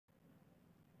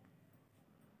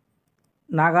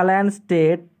Nagaland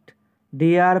State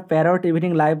Dear Parrot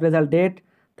Evening Live Result date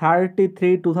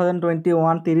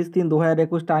 33/2021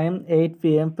 30/3/2021 time 8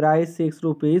 p.m. price 6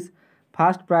 rupees.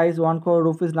 First prize 1 crore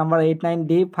rupees number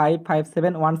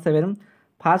 89D55717.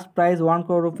 First prize 1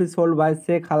 crore rupees sold by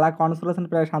Sheikh Hala consolation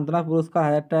prize Shantana Puruskar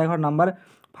 1000 টাকা number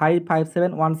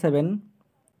 55717.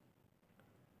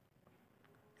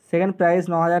 Second prize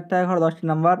 9000 টাকা 10টি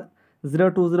number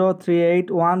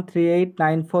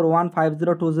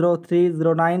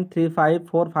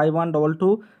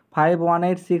 020381389415020309354522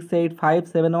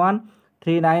 51868571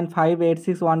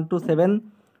 39586127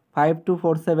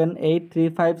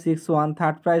 5247835661.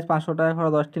 Third prize 500 টাকা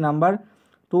 10টি number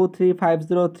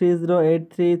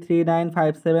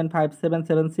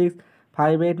 2350308339575776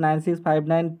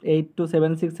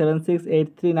 589659827676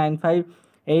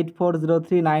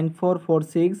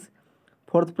 839584039446.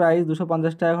 Fourth prize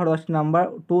 250 টাকা 10টি number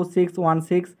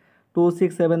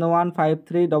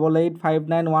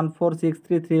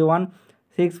 26162671538859146331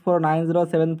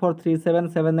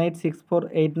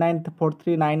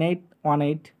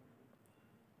 64907437786489439818.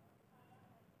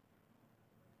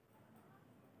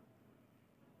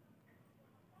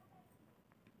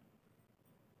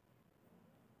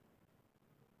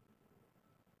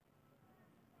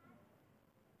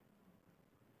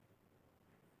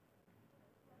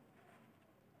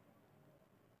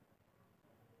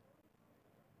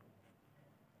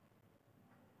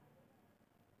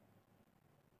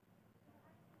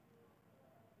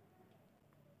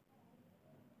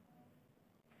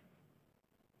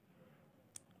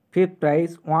 Fifth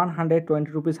prize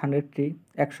 120 rupees 100টি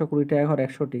 120 টাকা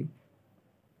 100টি